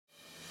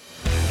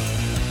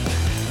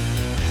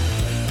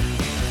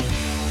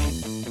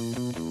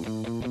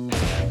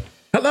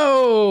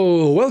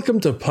Hello, welcome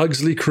to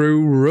Pugsley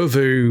Crew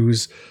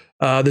Reviews.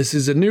 This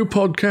is a new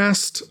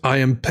podcast. I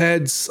am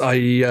Peds.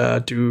 I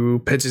do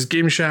Peds'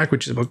 Game Shack,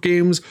 which is about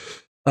games.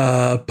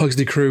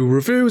 Pugsley Crew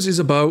Reviews is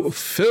about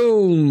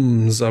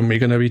films, and we're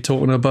going to be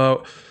talking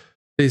about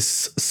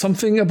this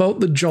Something About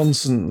the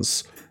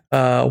Johnsons,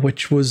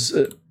 which was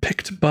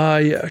picked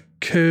by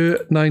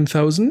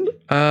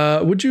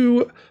Kerr9000. Would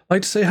you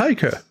like to say hi,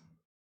 Kerr?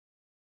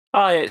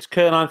 Hi, it's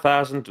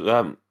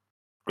Kerr9000.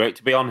 Great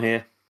to be on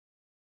here.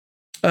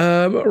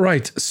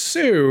 Right,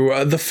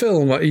 so the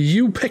film,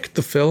 you picked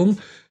the film.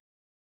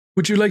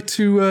 Would you like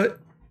to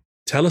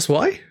tell us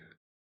why?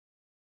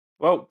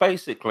 Well,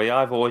 basically,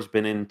 I've always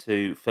been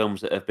into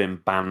films that have been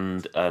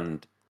banned,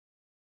 and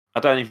I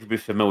don't know if you'd be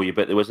familiar,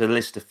 but there was a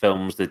list of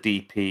films, the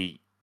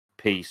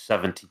DPP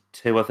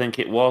 72, I think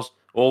it was,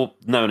 all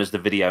known as the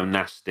Video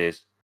Nasties.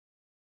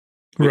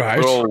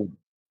 Right.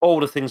 All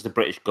the things the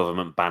British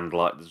government banned,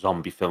 like the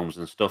zombie films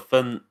and stuff,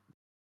 and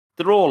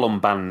they're all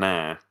unbanned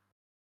now.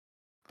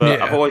 But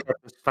yeah. I've always had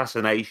this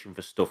fascination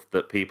for stuff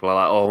that people are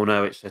like, oh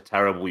no, it's so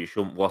terrible, you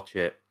shouldn't watch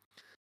it.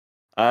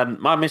 And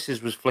my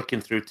missus was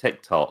flicking through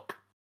TikTok,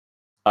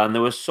 and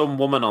there was some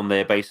woman on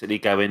there basically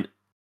going,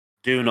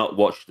 do not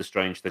watch The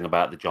Strange Thing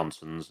About the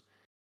Johnsons.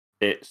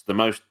 It's the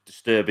most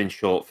disturbing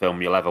short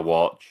film you'll ever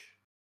watch.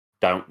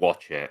 Don't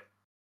watch it.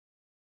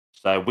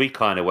 So we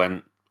kind of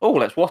went, oh,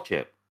 let's watch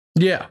it.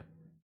 Yeah.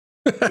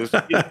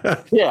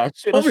 Yeah, as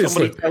soon as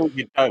somebody tells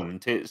you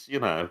don't, it's,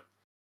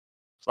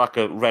 it's like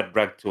a red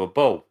rag to a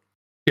bull.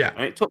 Yeah.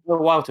 And it took me a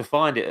while to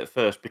find it at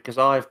first because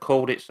I've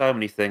called it so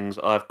many things.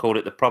 I've called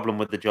it The Problem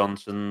with the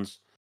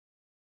Johnsons.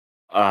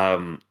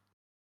 The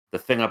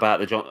Thing About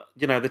the Johnsons.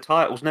 The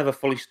title's never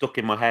fully stuck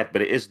in my head,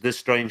 but it is The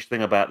Strange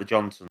Thing About the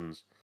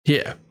Johnsons.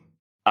 Yeah.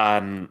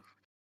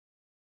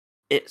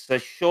 It's a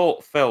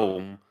short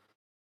film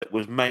that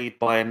was made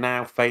by a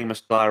now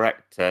famous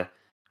director,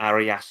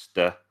 Ari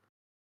Aster,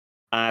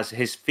 as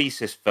his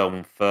thesis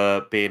film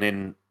for being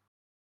in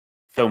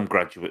film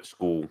graduate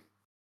school.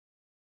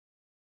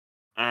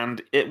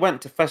 And it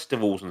went to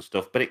festivals and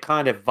stuff, but it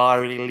kind of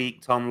virally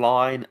leaked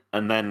online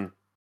and then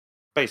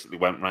basically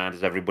went round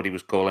as everybody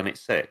was calling it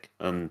sick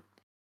and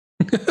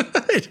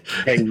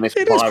gained this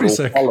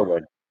viral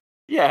following.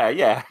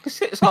 Yeah.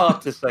 It's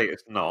hard to say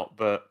it's not,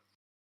 but...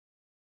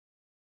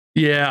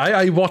 Yeah,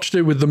 I watched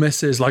it with the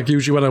missus. Like,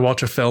 usually when I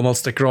watch a film, I'll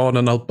stick her on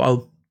and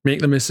I'll make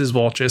the missus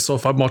watch it. So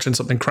if I'm watching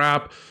something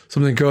crap,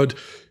 something good,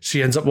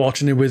 she ends up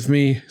watching it with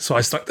me. So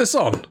I stuck this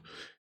on.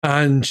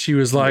 And she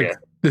was like,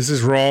 This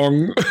is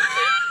wrong.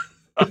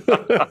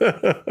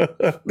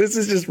 This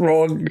is just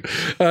wrong.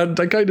 And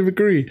I kind of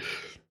agree.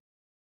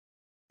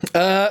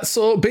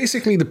 So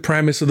basically the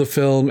premise of the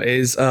film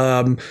is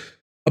about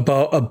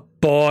a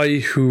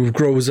boy who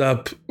grows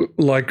up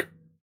like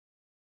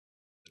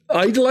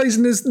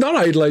not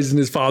idolizing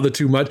his father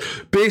too much,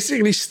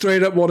 basically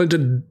straight up wanted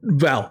to,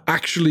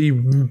 actually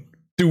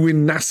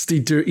doing nasty,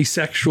 dirty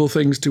sexual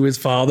things to his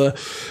father.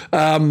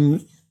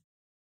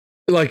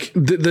 Like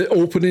the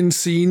opening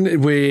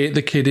scene where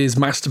the kid is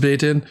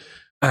masturbating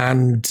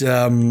and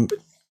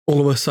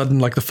all of a sudden,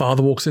 like, the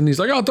father walks in, he's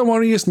like, oh, don't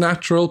worry, it's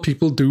natural,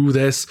 people do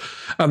this.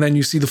 And then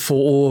you see the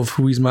photo of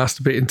who he's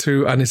masturbating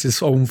to, and it's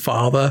his own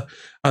father.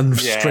 And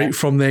straight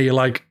from there, you're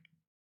like,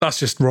 that's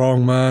just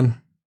wrong,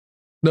 man.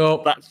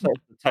 No. That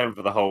sets the tone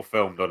for the whole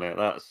film, doesn't it?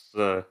 That's...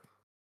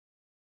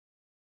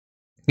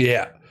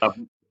 Yeah.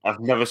 I've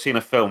never seen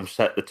a film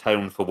set the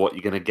tone for what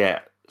you're going to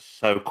get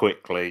so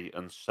quickly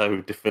and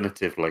so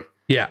definitively.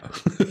 Yeah.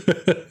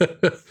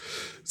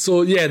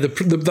 So yeah,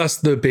 that's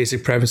the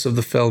basic premise of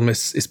the film.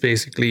 Is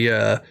basically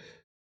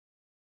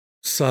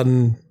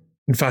son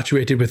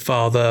infatuated with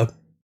father,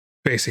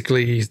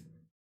 basically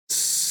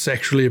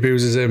sexually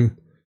abuses him,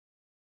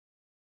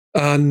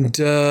 and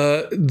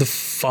the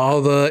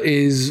father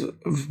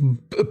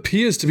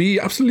appears to be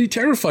absolutely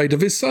terrified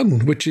of his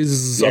son, which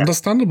is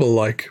understandable.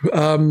 Like,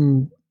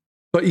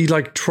 but he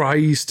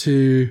tries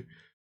to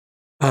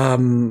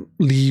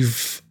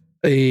leave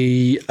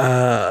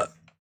a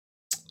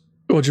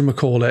what do you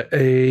call it?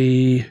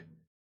 A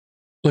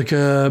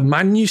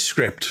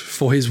manuscript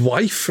for his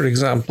wife, for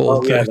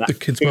example, the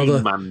kid's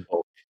mother.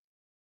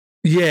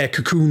 Yeah,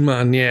 Cocoon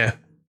Man. Yeah,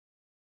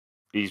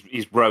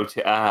 he's wrote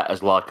it out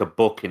as like a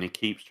book, and he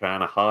keeps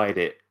trying to hide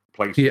it.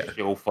 Places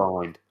she'll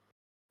find,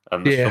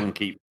 and the son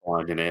keeps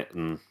finding it.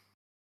 And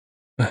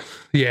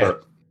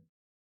but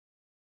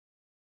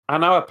I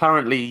know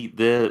apparently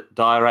the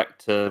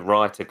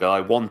writer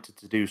guy wanted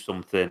to do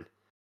something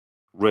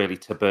really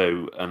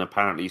taboo, and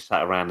apparently he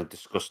sat around and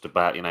discussed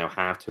about,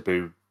 how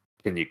taboo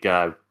can you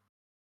go,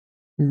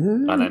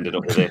 and ended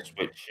up with this,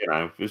 which,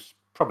 was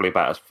probably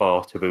about as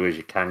far taboo as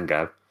you can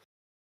go.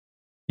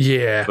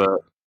 Yeah. But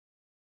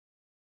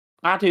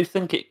I do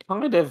think it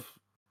kind of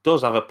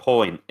does have a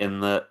point in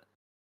that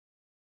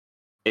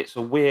it's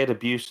a weird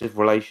abusive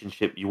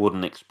relationship you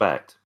wouldn't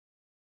expect.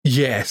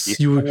 Yes,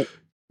 you would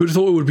have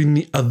thought it would be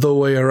the other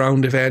way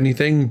around, if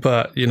anything,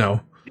 but, Yeah.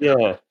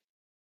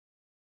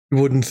 You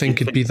wouldn't think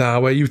it'd be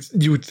that way. You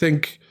would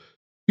think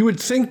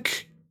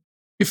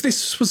if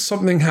this was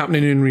something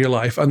happening in real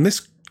life, and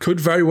this could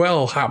very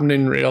well happen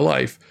in real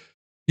life.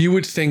 You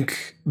would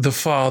think the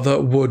father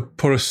would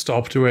put a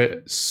stop to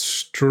it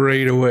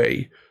straight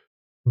away.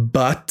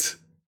 But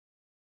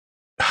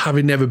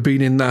having never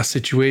been in that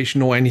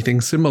situation or anything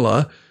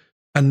similar,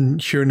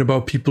 and hearing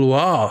about people who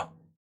are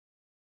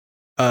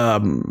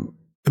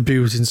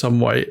abused in some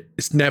way,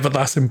 it's never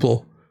that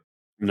simple.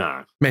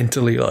 No.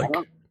 Mentally, like.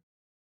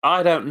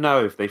 I don't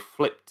know if they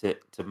flipped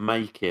it to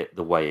make it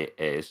the way it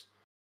is,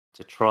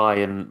 to try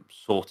and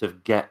sort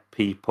of get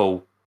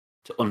people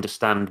to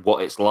understand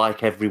what it's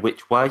like every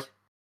which way.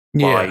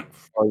 Yeah. By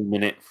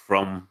framing it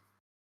from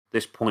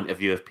this point of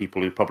view of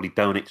people who probably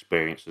don't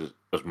experience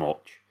as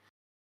much.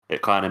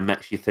 It kind of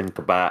makes you think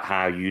about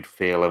how you'd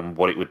feel and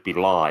what it would be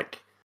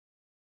like.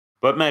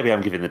 But maybe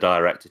I'm giving the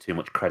director too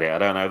much credit. I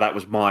don't know. That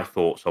was my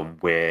thoughts on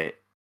where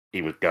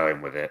he was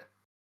going with it.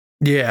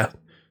 Yeah.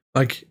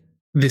 Like,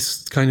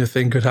 this kind of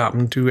thing could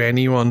happen to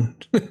anyone.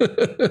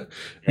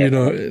 You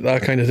know,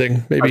 that kind of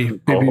thing. Maybe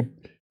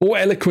more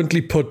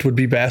eloquently put would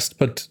be best,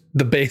 but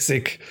the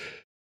basic,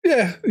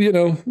 yeah, you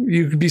know,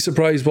 you could be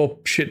surprised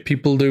what shit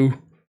people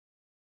do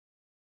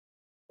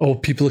or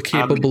people are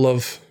capable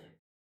of.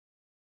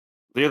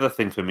 The other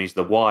thing for me is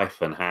the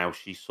wife and how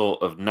she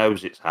sort of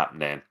knows it's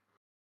happening,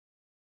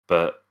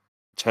 but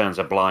turns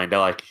a blind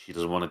eye because she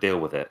doesn't want to deal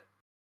with it.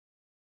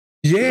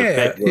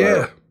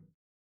 Yeah.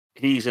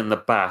 He's in the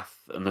bath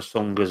and the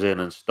song goes in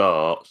and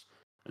starts,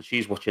 and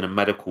she's watching a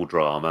medical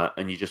drama,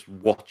 and you just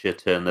watch her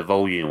turn the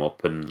volume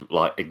up and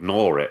like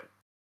ignore it.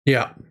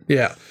 Yeah.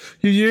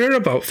 You hear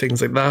about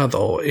things like that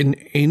though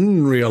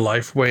in real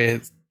life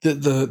where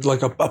the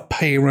like a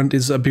parent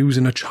is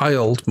abusing a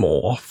child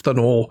more often,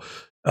 or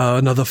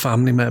another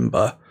family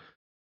member,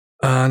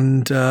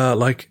 and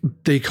like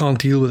they can't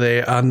deal with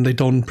it and they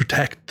don't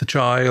protect the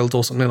child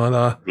or something like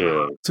that.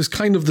 Yeah. So it's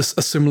kind of a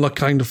similar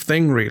kind of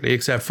thing, really,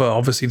 except for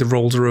obviously the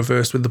roles are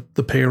reversed with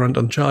the parent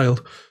and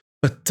child.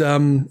 But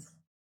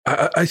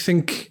I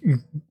think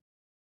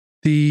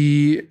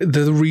the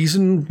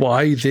reason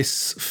why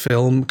this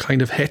film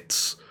kind of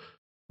hits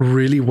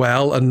really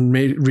well and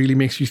really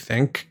makes you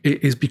think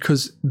is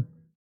because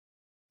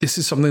this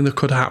is something that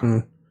could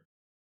happen.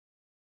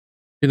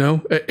 You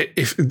know,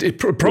 if it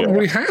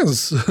probably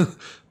has,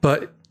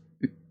 but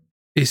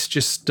it's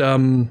just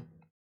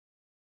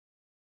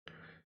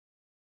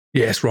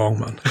it's wrong,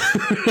 man.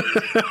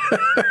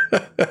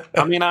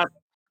 I mean,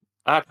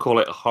 I'd call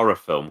it a horror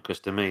film because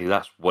to me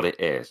that's what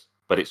it is,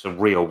 but it's a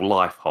real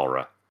life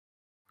horror,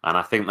 and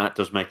I think that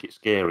does make it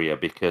scarier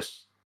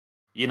because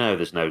you know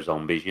there's no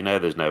zombies, you know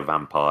there's no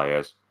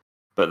vampires,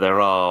 but there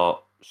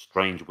are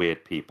strange,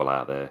 weird people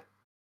out there.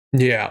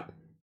 Yeah,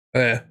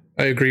 I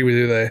agree with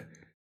you there.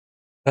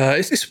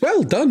 It's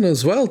well done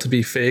as well, to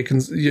be fair.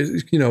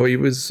 You know, he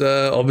was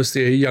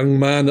obviously a young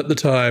man at the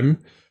time,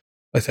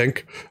 I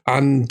think,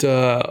 and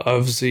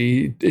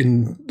obviously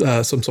in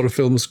some sort of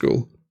film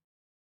school.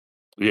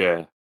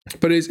 Yeah.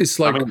 But it's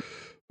like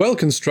well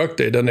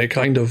constructed, and it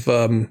kind of,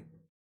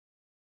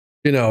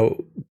 you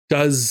know,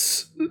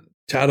 does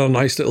add a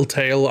nice little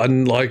tale,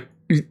 and like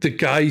the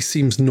guy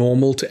seems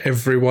normal to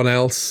everyone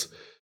else,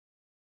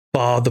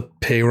 bar the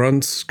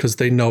parents, because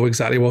they know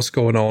exactly what's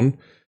going on.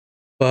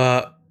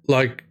 But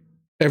like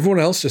everyone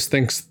else just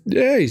thinks,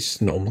 yeah, he's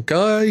a normal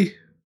guy.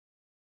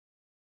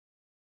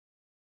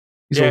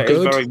 He's all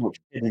good. It's very much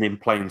hidden in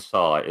plain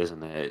sight,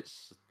 isn't it?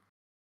 It's,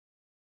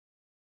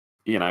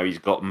 you know, he's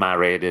got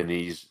married and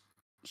he's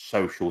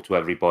social to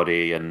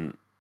everybody, and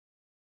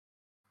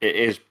it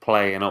is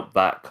playing up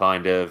that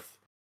kind of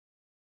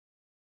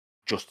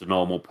just a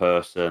normal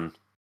person,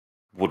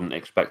 wouldn't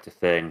expect a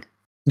thing.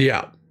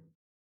 Yeah.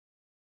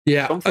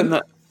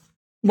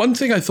 One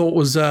thing I thought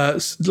was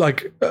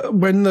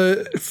when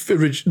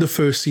the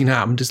first scene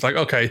happened, it's like,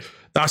 okay,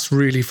 that's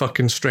really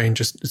fucking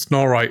strange. It's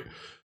not right.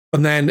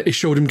 And then it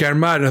showed him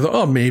getting mad, and I thought,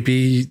 oh,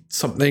 maybe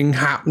something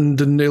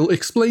happened and he'll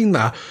explain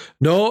that.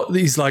 No,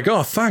 he's like,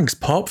 oh, thanks,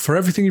 Pop, for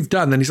everything you've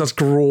done. Then he starts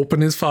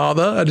groping his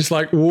father, and it's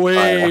like,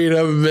 wait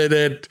a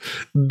minute,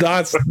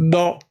 that's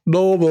not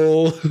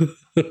normal.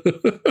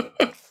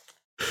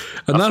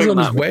 And that's on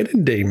his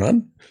wedding day,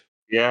 man.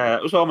 Yeah,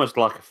 it was almost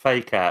like a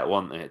fake out,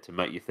 wasn't it, to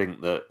make you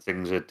think that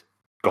things had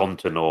gone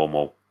to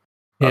normal.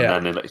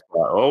 And then it's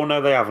like, oh,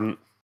 no, they haven't.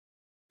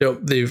 No,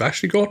 they've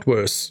actually got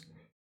worse.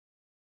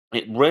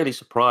 It really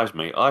surprised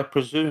me. I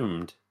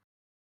presumed,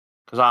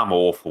 because I'm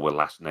awful with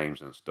last names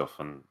and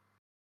stuff,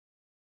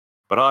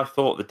 but I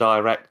thought the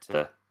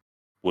director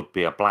would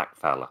be a black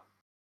fella.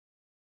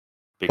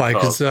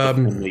 Because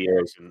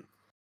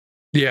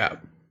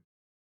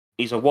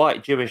he's a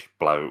white Jewish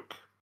bloke.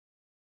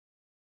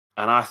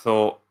 And I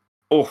thought,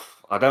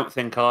 oof, I don't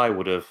think I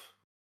would have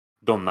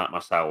done that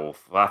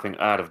myself. I think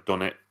I'd have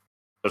done it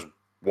as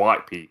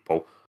white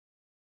people.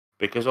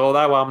 Because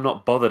although I'm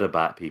not bothered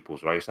about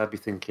people's race, I'd be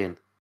thinking,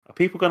 are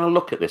people going to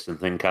look at this and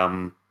think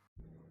I'm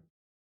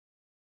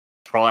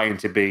trying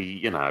to be,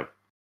 you know,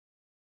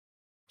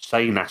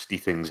 say nasty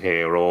things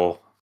here or...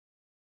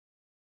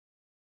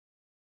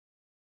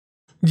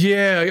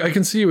 Yeah, I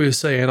can see what you're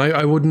saying.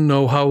 I wouldn't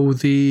know how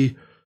the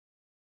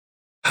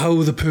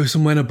how the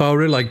person went about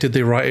it. Like, did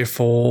they write it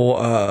for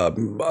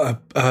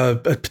a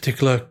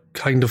particular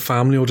kind of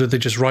family, or did they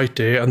just write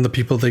it and the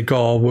people they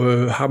got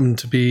happened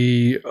to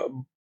be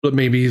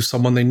maybe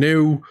someone they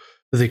knew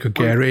that they could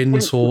get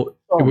in, so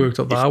it worked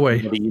out that way?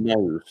 He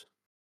knows.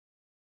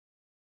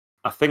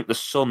 I think the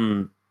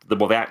son, the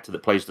actor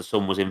that plays the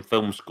son, was in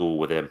film school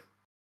with him.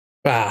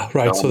 Ah,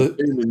 right. So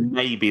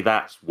maybe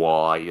that's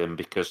why, and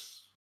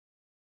because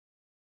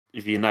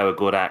if you know a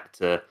good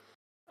actor,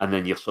 and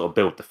then you sort of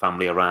build the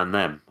family around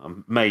them,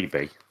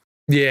 maybe.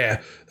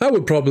 Yeah, that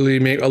would probably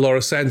make a lot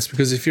of sense,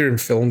 because if you're in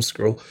film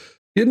school,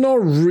 you're not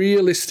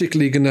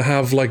realistically going to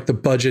have like the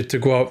budget to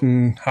go out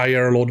and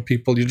hire a lot of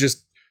people. You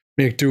just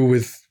make do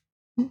with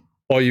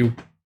what you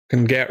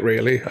can get,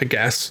 really, I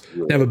guess.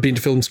 Yeah. Never been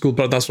to film school,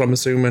 but that's what I'm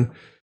assuming.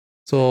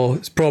 So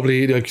it's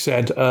probably, like you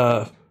said,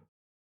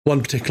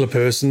 one particular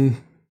person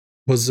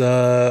was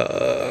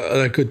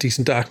a good,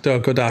 decent actor, a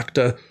good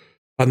actor,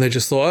 and they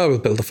just thought, oh, we'll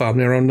build a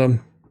family around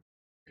them.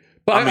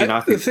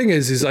 But the thing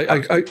is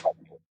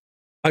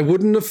I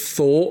wouldn't have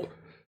thought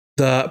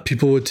that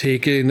people would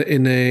take it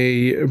in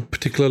a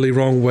particularly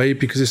wrong way,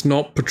 because it's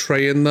not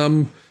portraying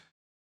them.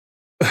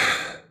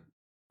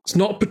 It's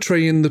not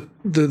portraying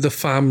the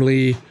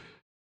family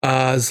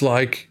as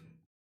like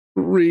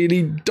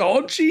really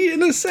dodgy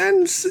in a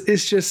sense.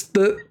 It's just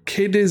the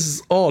kid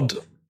is odd.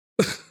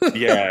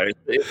 Yeah,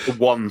 it's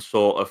one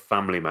sort of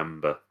family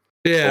member.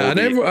 Yeah, and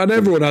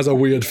everyone has a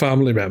weird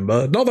family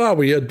member. Not that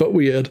weird, but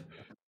weird.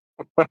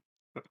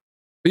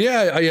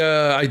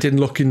 Yeah, I didn't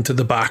look into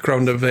the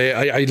background of it.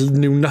 I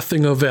knew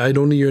nothing of it. I'd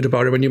only heard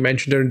about it when you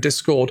mentioned it in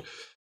Discord.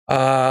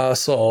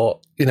 So,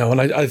 you know,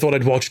 and I thought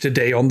I'd watch it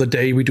today on the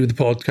day we do the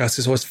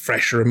podcast, so it's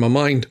fresher in my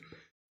mind.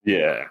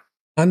 Yeah.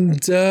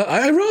 And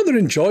I rather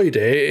enjoyed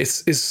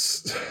it.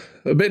 It's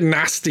a bit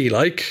nasty,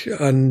 like,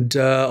 and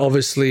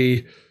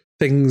obviously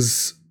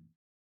things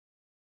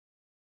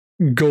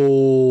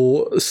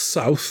go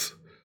south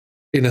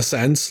in a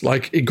sense.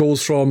 Like, it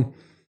goes from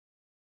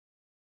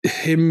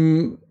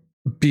him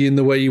being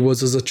the way he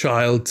was as a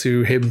child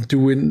to him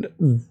doing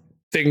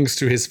things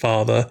to his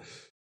father,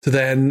 to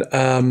then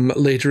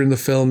later in the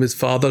film his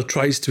father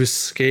tries to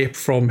escape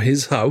from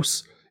his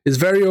house, his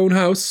very own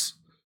house.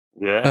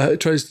 Yeah. He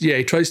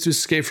tries to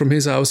escape from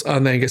his house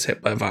and then gets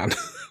hit by a van.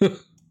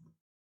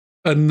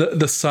 And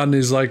the son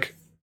is like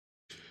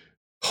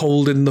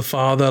holding the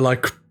father,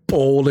 like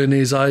bawling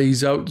his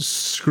eyes out,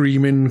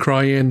 screaming,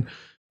 crying.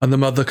 And the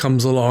mother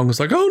comes along, it's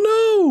like, oh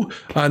no!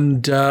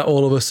 And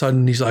all of a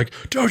sudden he's like,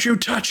 don't you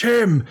touch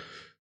him!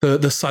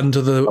 The son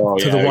to the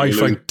wife,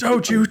 like,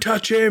 don't you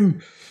touch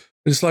him!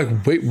 It's like,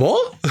 wait,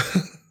 what?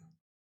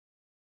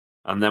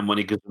 And then when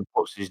he goes and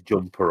puts his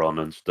jumper on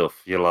and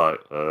stuff, you're like,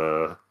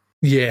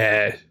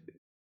 yeah,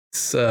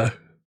 it's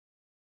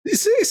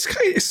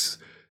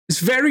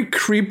very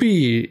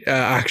creepy,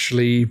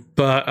 actually.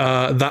 But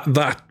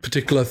that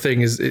particular thing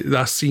is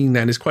that scene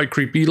then is quite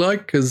creepy,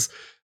 like, because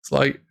it's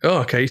like, oh,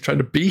 okay, he's trying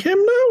to be him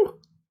now.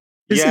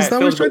 Is that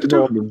what he's trying to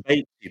do?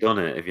 Batesy,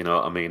 doesn't it? If you know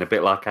what I mean, a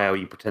bit like how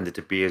he pretended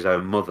to be his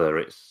own mother.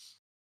 It's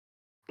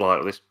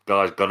like this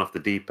guy's gone off the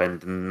deep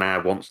end and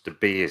now wants to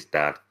be his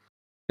dad.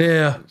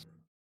 Yeah.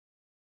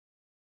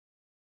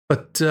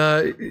 But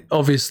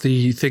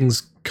obviously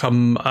things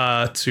come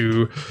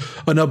to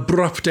an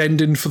abrupt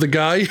ending for the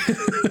guy,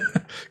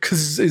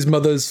 because his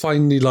mother's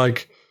finally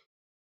like,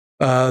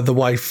 the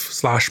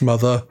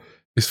wife/mother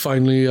is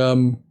finally,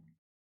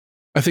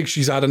 I think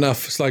she's had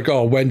enough. It's like,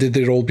 oh, when did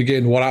it all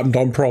begin? What happened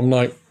on prom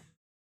night?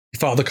 Your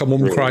father come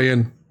home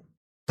crying.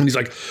 And he's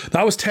like,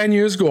 that was 10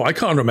 years ago. I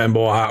can't remember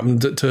what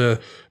happened to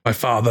my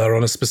father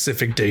on a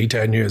specific day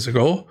 10 years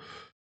ago.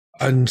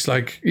 And she's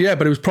like, yeah,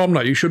 but it was prom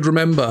night. You should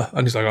remember.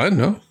 And he's like, I don't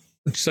know.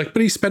 And she's like,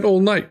 but he spent all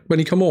night when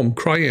he come home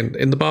crying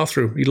in the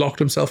bathroom. He locked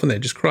himself in there,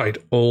 just cried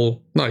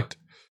all night.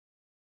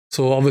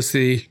 So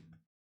obviously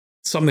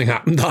something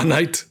happened that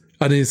night.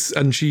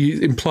 And she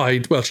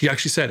implied, well, she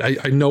actually said,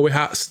 I know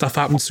stuff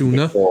happened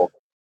sooner.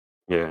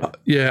 Yeah.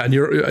 Yeah,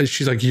 and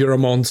she's like, you're a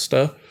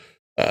monster.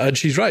 And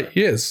she's right,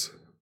 he is.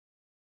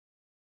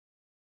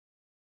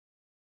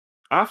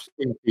 I've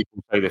seen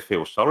people say they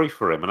feel sorry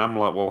for him, and I'm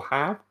like, well,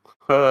 how?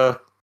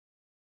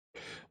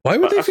 Why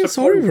would they feel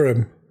sorry for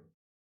him?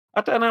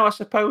 I don't know. I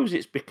suppose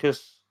it's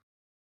because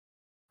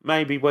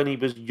maybe when he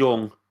was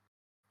young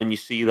and you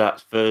see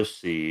that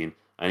first scene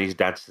and his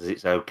dad says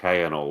it's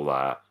okay and all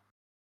that,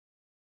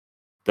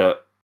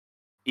 that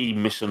he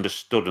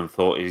misunderstood and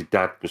thought his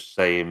dad was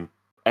saying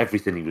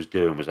everything he was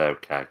doing was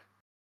okay.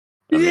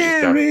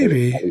 Yeah,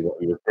 maybe.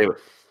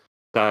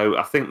 So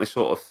I think they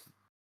sort of,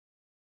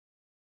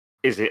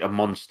 is it a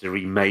monster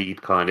he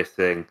made kind of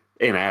thing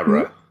in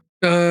error?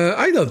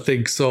 I don't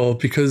think so,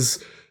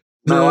 because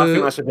I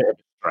think that's a bit of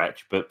a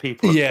stretch, but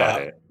people have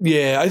said it.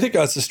 Yeah, I think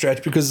that's a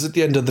stretch, because at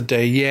the end of the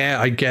day, yeah,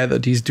 I get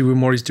that he's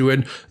doing what he's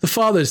doing. The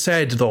father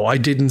said, though, I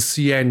didn't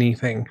see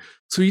anything.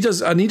 So he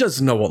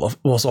doesn't know what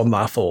was on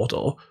that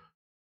photo.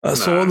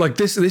 So like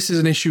this is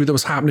an issue that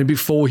was happening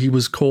before he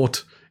was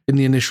caught in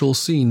the initial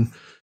scene.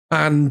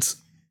 And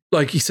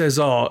like he says,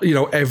 oh,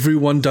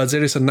 everyone does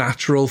it. It's a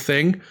natural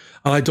thing.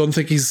 And I don't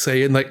think he's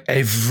saying like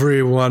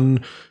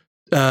everyone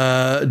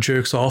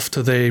jerks off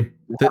to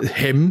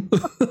him.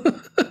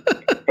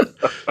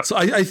 So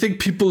I think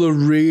people are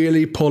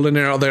really pulling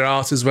it out of their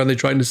asses when they're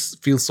trying to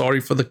feel sorry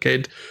for the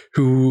kid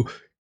who,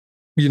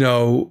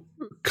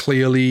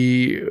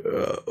 clearly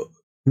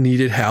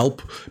needed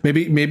help.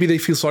 Maybe they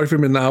feel sorry for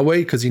him in that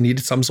way because he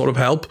needed some sort of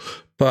help.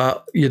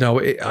 But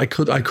I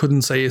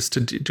couldn't say it's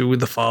to do with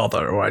the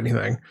father or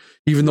anything.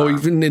 Even though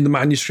even in the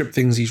manuscript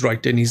things he's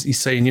writing, he's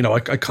saying, I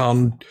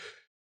can't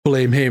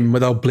blame him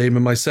without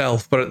blaming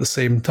myself. But at the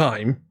same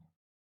time,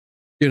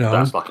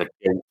 that's like a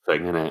guilt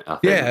thing, isn't it?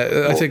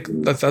 I think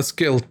that's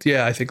guilt.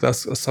 Yeah, I think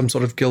that's some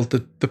sort of guilt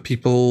that the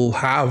people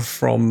have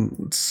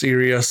from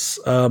serious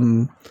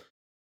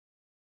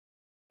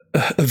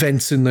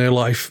events in their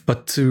life.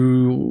 But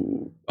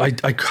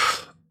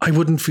I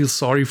wouldn't feel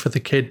sorry for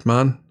the kid,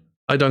 man.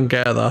 I don't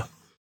get that.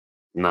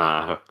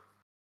 No.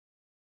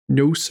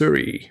 No,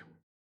 siree.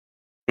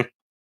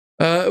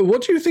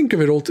 What do you think of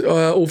it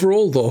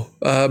overall, though?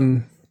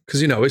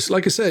 Because it's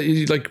like I said,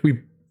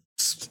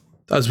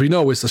 as we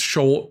know, it's a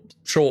short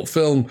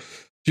film. Do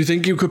you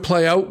think you could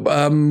play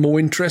out more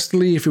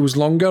interestingly if it was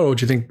longer, or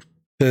do you think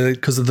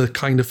because of the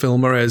kind of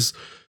film it is,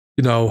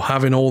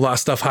 having all that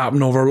stuff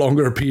happen over a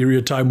longer period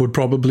of time would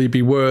probably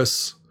be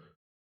worse?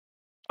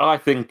 I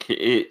think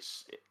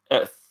it's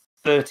at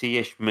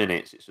 30-ish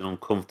minutes, it's an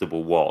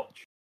uncomfortable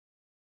watch,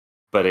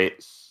 but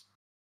it's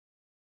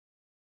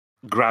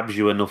grabs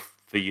you enough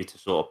for you to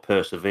sort of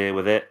persevere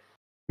with it.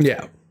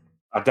 Yeah.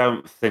 I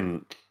don't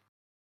think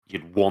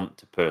you'd want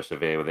to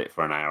persevere with it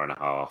for an hour and a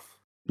half.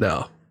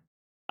 No.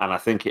 And I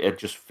think it'd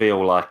just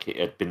feel like it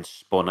had been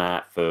spun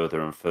out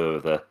further and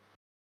further.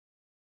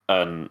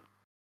 And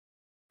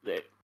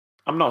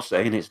I'm not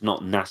saying it's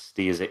not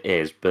nasty as it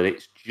is, but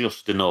it's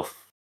just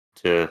enough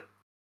to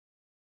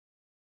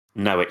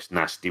know it's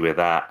nasty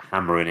without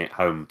hammering it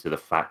home to the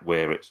fact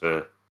where it's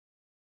a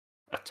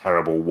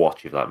terrible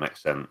watch, if that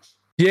makes sense.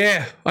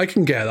 Yeah, I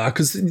can get that,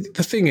 because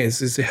the thing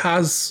is it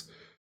has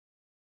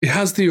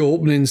the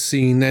opening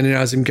scene, then it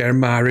has him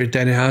getting married,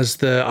 then it has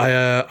the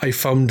I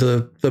found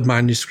the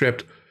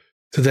manuscript,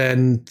 to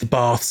then the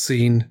bath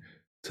scene,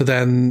 to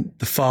then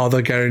the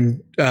father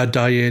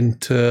dying,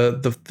 to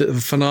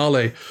the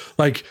finale.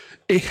 Like,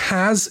 it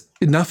has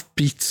enough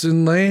beats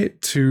in there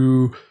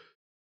to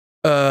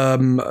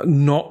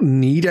not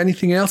need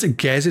anything else. It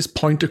gets its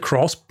point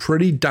across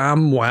pretty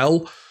damn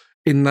well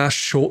in that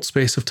short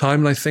space of time.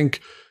 And I think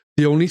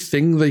the only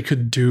thing they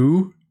could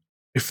do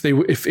if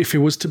it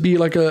was to be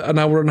like an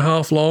hour and a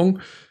half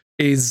long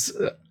is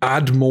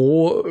add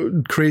more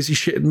crazy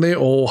shit in there,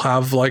 or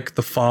have like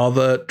the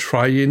father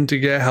trying to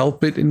get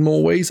help in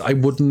more ways. I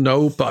wouldn't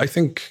know, but I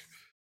think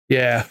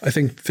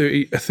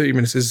 30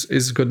 minutes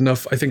is good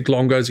enough. I think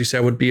longer, as you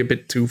said, would be a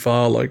bit too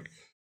far. Like,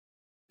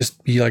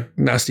 just be like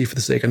nasty for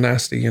the sake of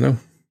nasty, I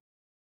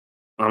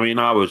mean,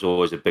 I was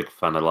always a big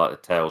fan of like the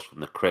Tales from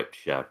the Crypt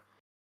show.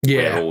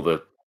 Yeah. Where all they're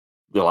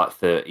like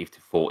 30 to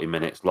 40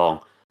 minutes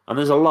long. And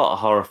there's a lot of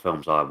horror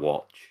films I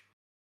watch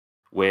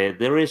where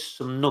there is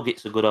some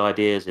nuggets of good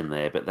ideas in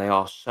there, but they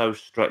are so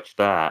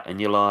stretched out,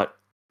 and you're like,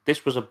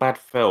 this was a bad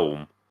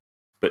film,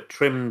 but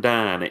trimmed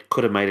down, it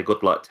could have made a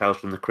good like Tales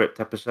from the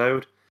Crypt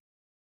episode.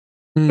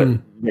 But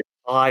they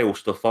pile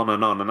stuff on,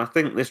 and I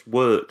think this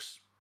works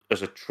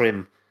as a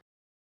trim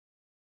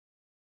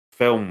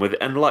film with it.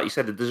 And like you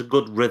said, there's a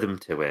good rhythm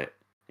to it.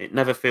 It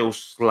never feels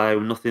slow,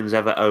 nothing's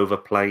ever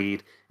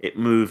overplayed, it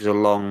moves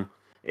along,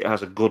 it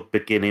has a good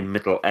beginning,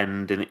 middle,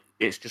 end, and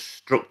it's just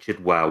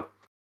structured well.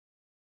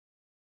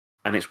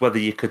 And it's whether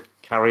you could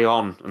carry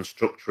on and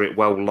structure it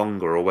well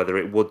longer, or whether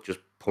it would just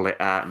pull it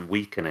out and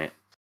weaken it,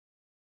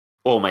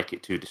 or make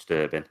it too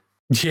disturbing.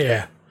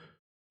 Yeah.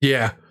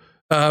 Yeah.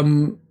 I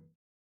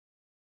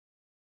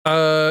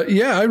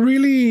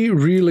really,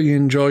 really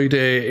enjoyed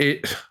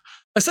it.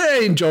 I say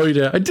I enjoyed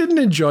it. I didn't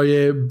enjoy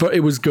it, but it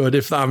was good,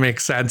 if that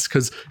makes sense.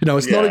 Because,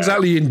 it's not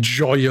exactly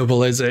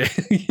enjoyable, is it?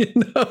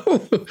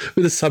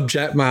 With the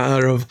subject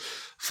matter of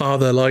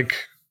father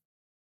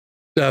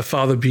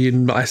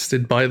being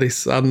molested by this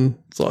son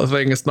sort of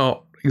thing. It's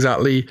not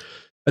exactly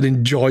an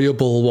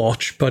enjoyable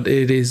watch, but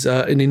it is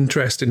an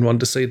interesting one,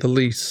 to say the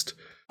least.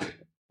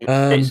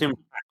 It's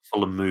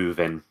impactful and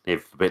moving,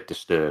 if a bit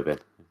disturbing.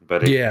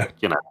 But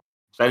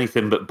it's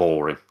anything but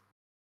boring.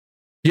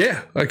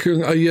 Yeah, I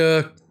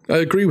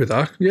agree with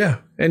that. Yeah,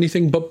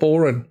 anything but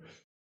boring.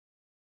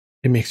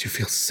 It makes you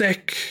feel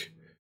sick,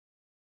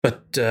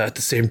 but at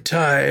the same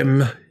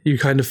time, you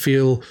kind of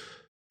feel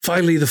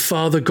finally the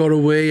father got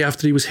away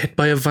after he was hit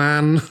by a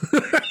van.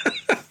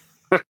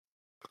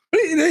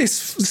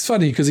 It's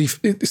funny because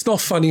it's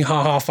not funny,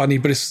 funny,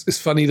 but it's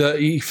funny that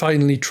he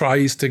finally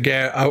tries to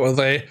get out of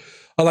there.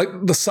 I like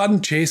the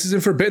son chases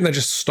him for a bit and then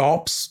just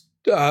stops,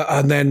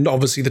 and then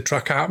obviously the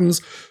truck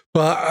happens.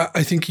 But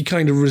I think he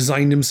kind of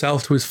resigned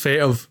himself to his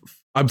fate of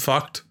I'm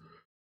fucked.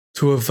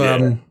 To have,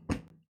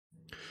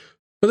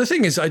 but the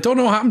thing is, I don't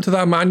know what happened to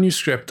that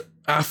manuscript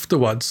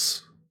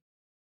afterwards.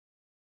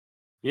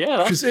 Yeah,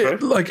 that's true.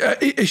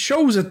 It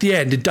shows at the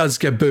end it does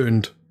get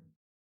burned.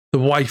 The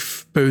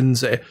wife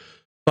burns it.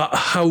 But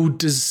how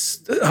did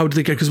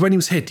they get? Because when he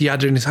was hit, he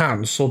had it in his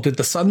hands. So did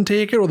the son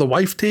take it or the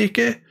wife take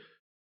it?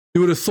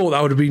 You would have thought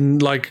that would have been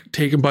like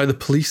taken by the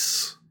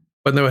police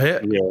when they were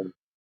hit. Yeah.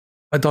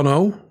 I don't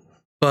know,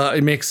 but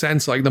it makes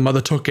sense. Like the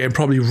mother took it and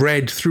probably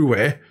read through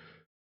it,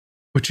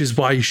 which is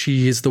why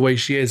she is the way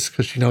she is,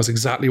 because she knows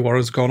exactly what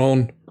has gone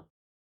on.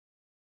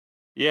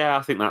 Yeah,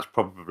 I think that's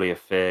probably a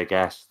fair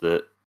guess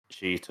that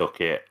she took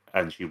it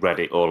and she read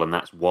it all, and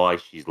that's why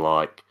she's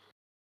like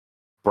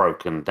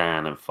broken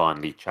down and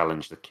finally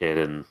challenged the kid.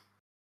 And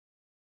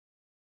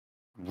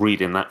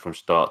reading that from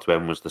start to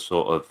end was the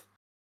sort of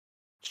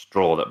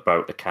straw that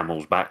broke the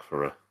camel's back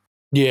for her.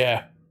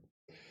 Yeah.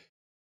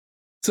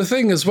 It's a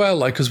thing as well,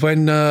 like, because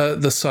when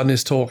the son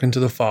is talking to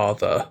the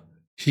father,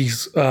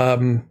 he's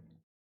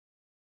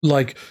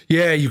like,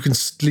 yeah, you can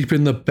sleep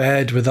in the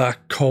bed with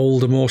that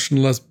cold,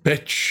 emotionless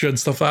bitch and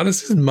stuff like that.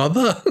 It's his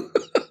mother.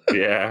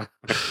 Yeah.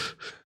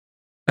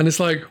 And it's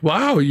like,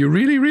 wow, you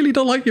really, really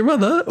don't like your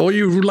mother, or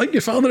you like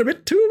your father a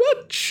bit too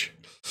much,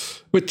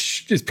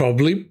 which is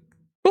probably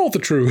both are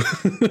true.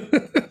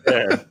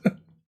 Yeah.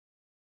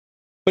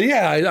 But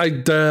yeah,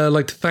 I'd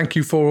like to thank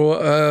you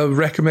for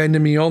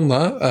recommending me on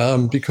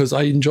that because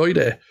I enjoyed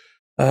it.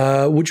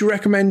 Would you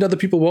recommend other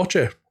people watch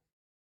it?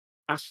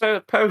 I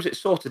suppose it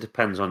sort of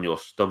depends on your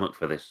stomach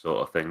for this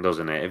sort of thing,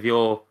 doesn't it? If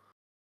you're,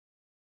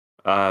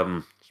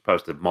 I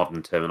suppose the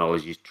modern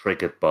terminology is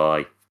triggered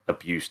by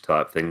abuse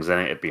type things, then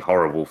it'd be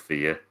horrible for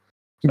you.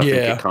 So I think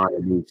it kind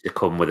of needs to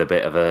come with a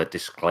bit of a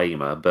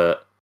disclaimer,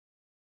 but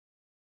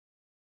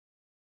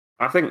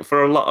I think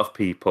for a lot of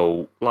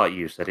people, like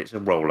you said, it's a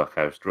roller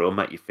coaster. It'll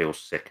make you feel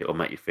sick. It'll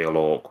make you feel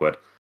awkward.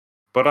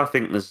 But I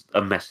think there's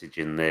a message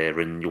in there,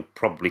 and you'll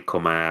probably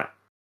come out,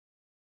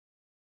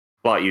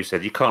 like you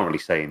said, you can't really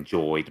say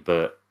enjoyed,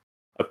 but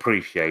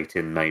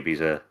appreciating maybe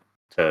is a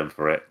term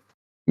for it.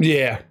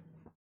 Yeah.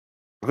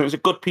 I think it's a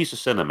good piece of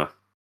cinema.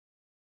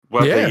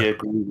 Whether you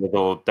agree with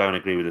or don't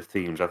agree with the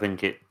themes, I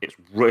think it's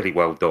really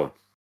well done.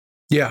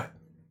 Yeah.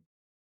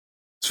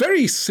 It's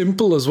very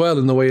simple as well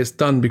in the way it's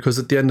done, because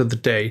at the end of the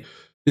day,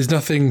 there's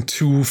nothing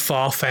too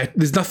far-fetched.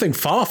 There's nothing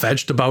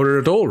far-fetched about it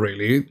at all,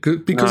 really.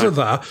 Because of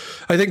that,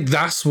 I think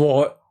that's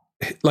what,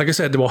 like I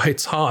said, what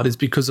hits hard is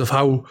because of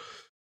how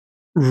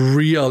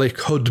real it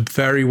could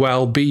very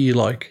well be,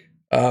 like,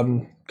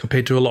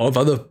 compared to a lot of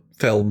other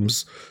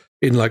films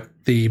in, like,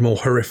 the more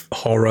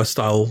horror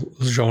style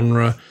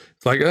genre.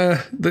 It's like,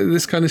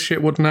 this kind of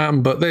shit wouldn't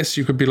happen, but this,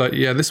 you could be like,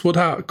 yeah, this could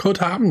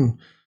happen.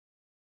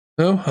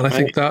 No, and I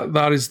think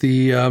that is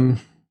the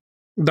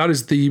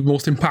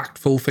most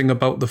impactful thing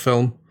about the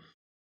film.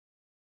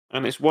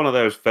 And it's one of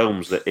those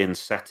films that in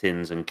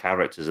settings and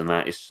characters and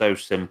that is so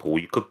simple,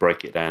 you could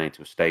break it down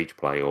into a stage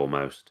play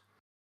almost.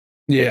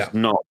 Yeah. It's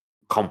not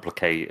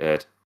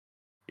complicated.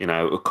 You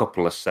know, a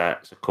couple of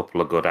sets, a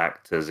couple of good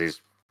actors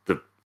is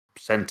the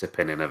centre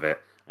pinning of it,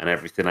 and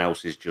everything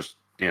else is just,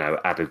 you know,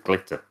 added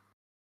glitter.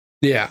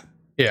 Yeah,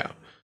 yeah.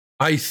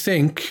 I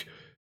think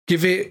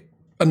give it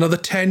another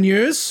 10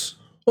 years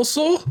or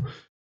so,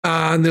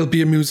 and there'll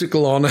be a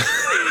musical on it.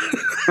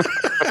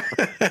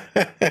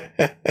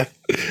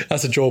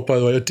 That's a joke, by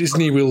the way.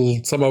 Disney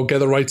will somehow get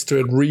the rights to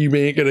it and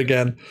remake it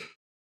again.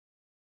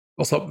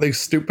 Or something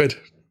stupid.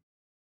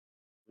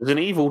 There's an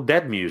Evil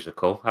Dead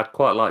musical. I'd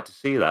quite like to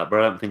see that, but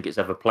I don't think it's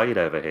ever played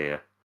over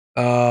here.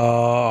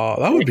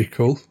 That would be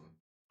cool.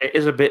 It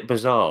is a bit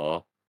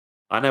bizarre.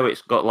 I know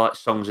it's got like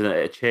songs in it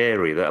that are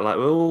cheery that are like,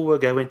 oh, we're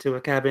going to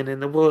a cabin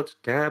in the woods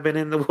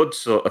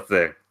sort of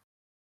thing.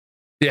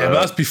 Yeah, but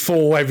that's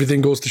before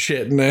everything goes to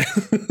shit in there.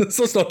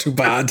 So it's not too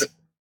bad.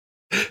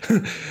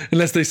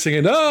 Unless they sing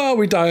it, oh,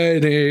 we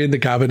died in the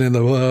cabin in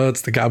the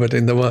woods,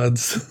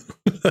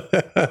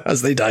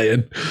 as they die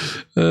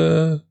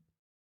in.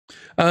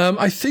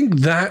 I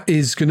think that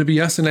is going to be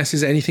us, unless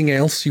there's anything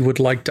else you would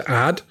like to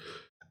add.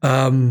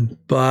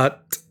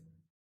 But,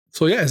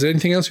 so yeah, is there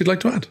anything else you'd like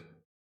to add?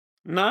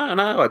 No,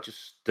 I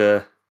just,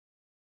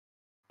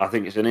 I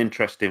think it's an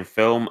interesting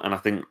film, and I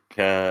think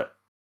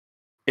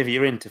if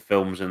you're into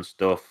films and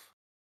stuff,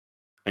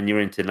 and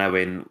you're into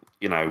knowing,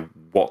 you know,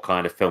 what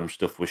kind of film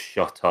stuff was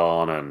shot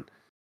on and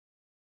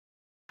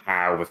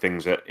how the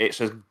things are,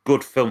 it's a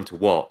good film to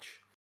watch,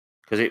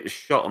 because it was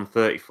shot on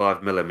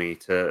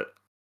 35mm,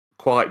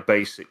 quite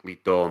basically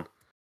done,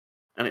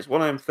 and it's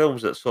one of them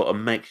films that sort of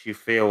makes you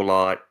feel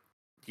like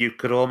you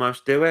could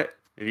almost do it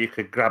if you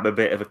could grab a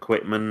bit of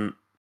equipment,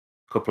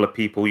 a couple of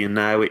people you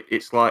know.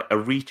 It's like a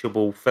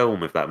reachable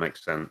film, if that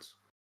makes sense.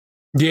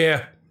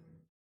 Yeah.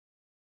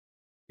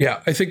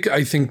 I think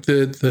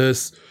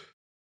the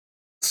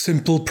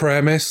simple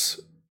premise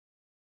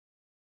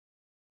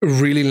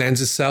really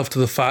lends itself to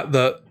the fact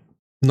that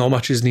not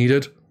much is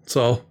needed.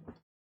 So,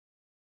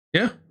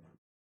 yeah.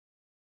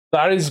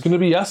 That is going to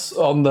be us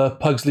on the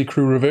Pugsley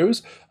Crew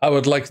Reviews. I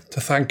would like to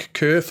thank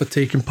Kerr for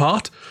taking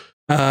part.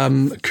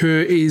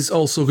 Kerr is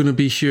also going to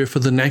be here for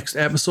the next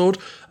episode.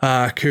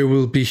 Kerr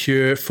will be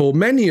here for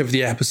many of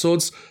the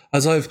episodes,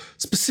 as I've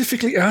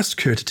specifically asked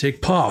Kerr to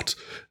take part.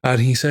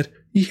 And he said,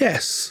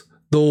 yes,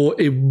 though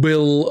it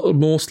will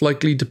most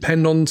likely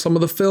depend on some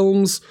of the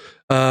films.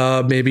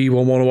 Maybe you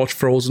won't want to watch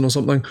Frozen or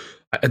something.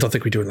 I don't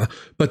think we're doing that.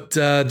 But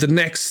the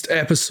next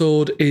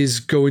episode is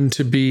going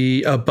to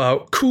be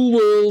about Cool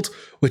World,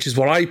 which is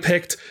what I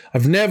picked.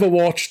 I've never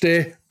watched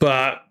it,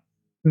 but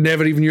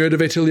never even heard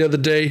of it till the other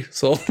day.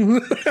 So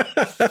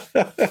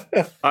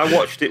I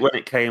watched it when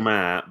it came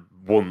out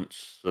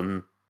once,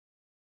 and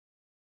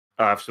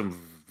I have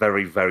some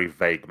very, very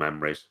vague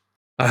memories.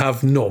 I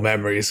have no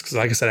memories because,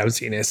 like I said, I haven't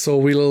seen it. So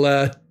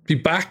we'll be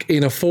back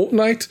in a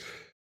fortnight.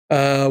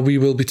 We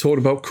will be talking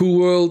about Cool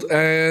World,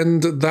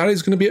 and that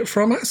is going to be it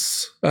from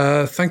us.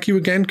 Thank you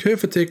again, Kurt,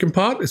 for taking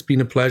part. It's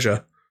been a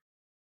pleasure.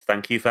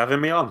 Thank you for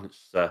having me on.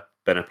 It's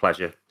been a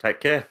pleasure. Take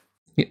care.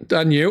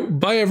 And you.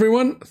 Bye,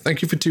 everyone.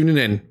 Thank you for tuning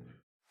in.